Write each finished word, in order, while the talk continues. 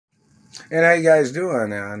And how you guys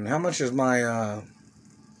doing? And how much is my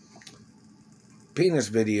penis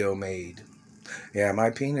video made? Yeah, my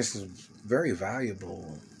penis is very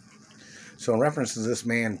valuable. So in reference to this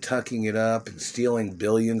man tucking it up and stealing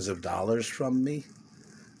billions of dollars from me,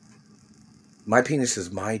 my penis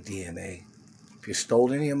is my DNA. If you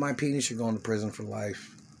stole any of my penis, you're going to prison for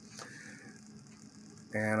life.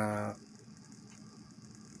 And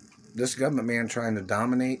this government man trying to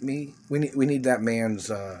dominate me, we need that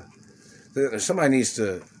man's... somebody needs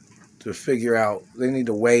to figure out, they need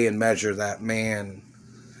to weigh and measure that man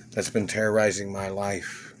that's been terrorizing my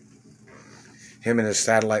life. Him and his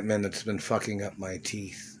satellite men that's been fucking up my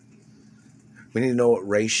teeth. We need to know what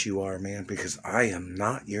race you are, man, because I am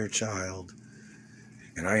not your child.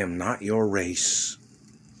 And I am not your race.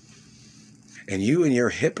 And you and your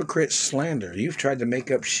hypocrite slander, you've tried to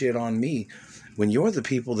make up shit on me when you're the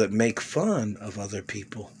people that make fun of other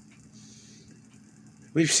people.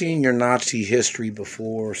 We've seen your Nazi history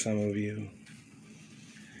before, some of you.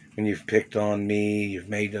 When you've picked on me, you've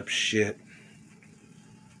made up shit.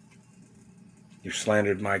 You've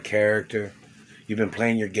slandered my character. You've been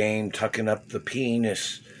playing your game, tucking up the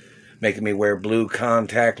penis, making me wear blue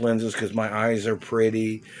contact lenses because my eyes are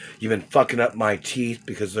pretty. You've been fucking up my teeth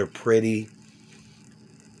because they're pretty.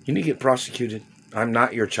 You need to get prosecuted. I'm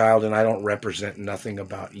not your child, and I don't represent nothing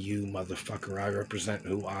about you, motherfucker. I represent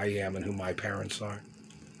who I am and who my parents are.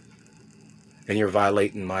 And you're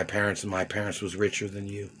violating my parents, and my parents was richer than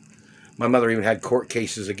you. My mother even had court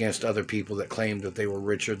cases against other people that claimed that they were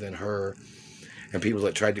richer than her, and people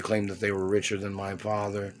that tried to claim that they were richer than my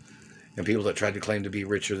father, and people that tried to claim to be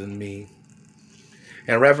richer than me.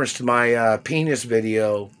 And in reference to my penis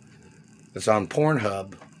video that's on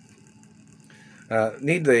Pornhub,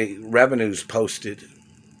 need the revenues posted.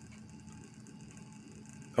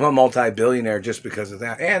 I'm a multi-billionaire just because of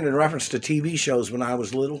that. And in reference to TV shows when I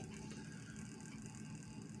was little,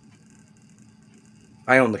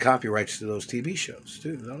 I own the copyrights to those TV shows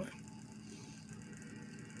too, don't I?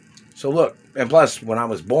 So look, and plus, when I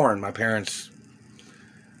was born, my parents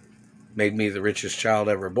made me the richest child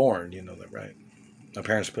ever born. You know that, right? My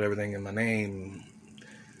parents put everything in my name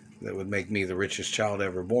that would make me the richest child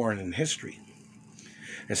ever born in history.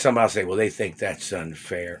 And somebody will say, well, they think that's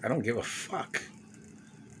unfair. I don't give a fuck.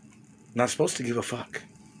 I'm not supposed to give a fuck.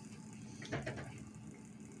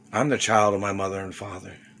 I'm the child of my mother and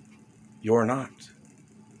father. You're not.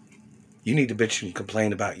 You need to bitch and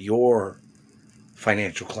complain about your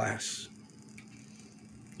financial class.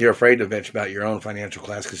 You're afraid to bitch about your own financial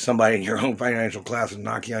class because somebody in your own financial class would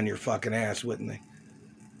knock you on your fucking ass, wouldn't they?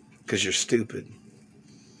 Because you're stupid.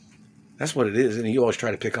 That's what it is. And you always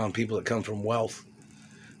try to pick on people that come from wealth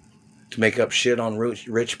to make up shit on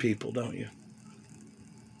rich people, don't you?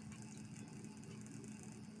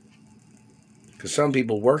 Because some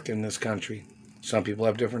people work in this country. Some people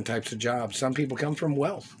have different types of jobs. Some people come from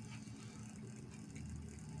wealth.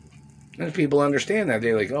 And if people understand that,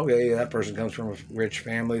 they're like, okay, that person comes from a rich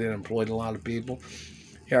family that employed a lot of people.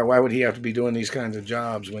 Yeah, why would he have to be doing these kinds of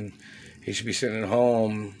jobs when he should be sitting at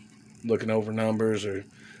home looking over numbers or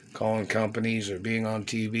calling companies or being on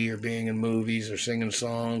TV or being in movies or singing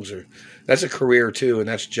songs? Or that's a career too, and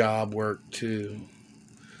that's job work too.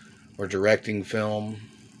 Or directing film.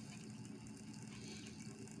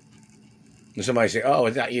 And somebody say, oh,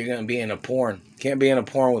 I thought you were going to be in a porn. Can't be in a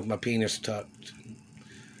porn with my penis tucked.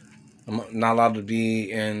 I'm not allowed to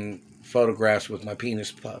be in photographs with my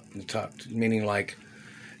penis tucked. Meaning like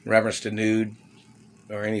in reference to nude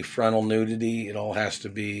or any frontal nudity, it all has to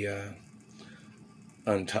be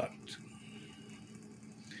untucked.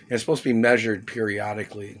 And it's supposed to be measured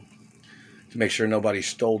periodically to make sure nobody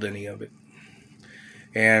stole any of it.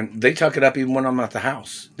 And they tuck it up even when I'm at the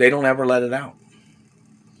house. They don't ever let it out.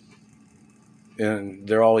 And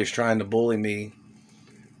they're always trying to bully me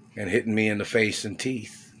and hitting me in the face and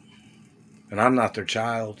teeth. And I'm not their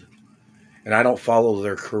child. And I don't follow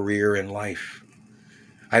their career in life.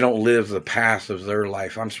 I don't live the path of their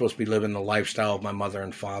life. I'm supposed to be living the lifestyle of my mother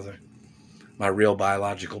and father, my real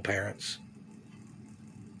biological parents.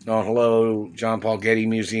 Oh, hello, John Paul Getty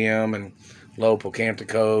Museum, and hello,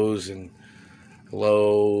 Pocanticos, and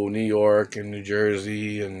hello, New York and New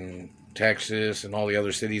Jersey and Texas and all the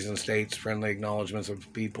other cities and states, friendly acknowledgments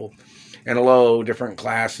of people. And hello, different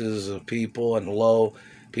classes of people, and hello,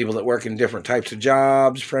 people that work in different types of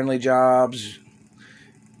jobs, friendly jobs,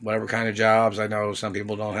 whatever kind of jobs. I know some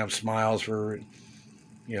people don't have smiles for,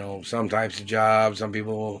 some types of jobs. Some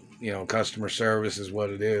people, customer service is what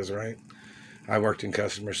it is, right? I worked in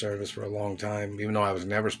customer service for a long time, even though I was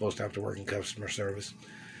never supposed to have to work in customer service.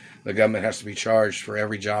 The government has to be charged for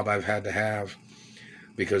every job I've had to have.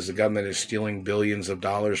 because the government is stealing billions of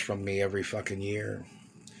dollars from me every fucking year.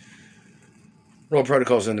 World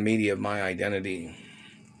Protocol's in the media of my identity,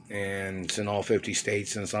 and it's in all 50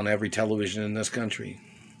 states, and it's on every television in this country,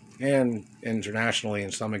 and internationally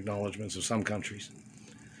in some acknowledgments of some countries.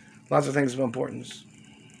 Lots of things of importance.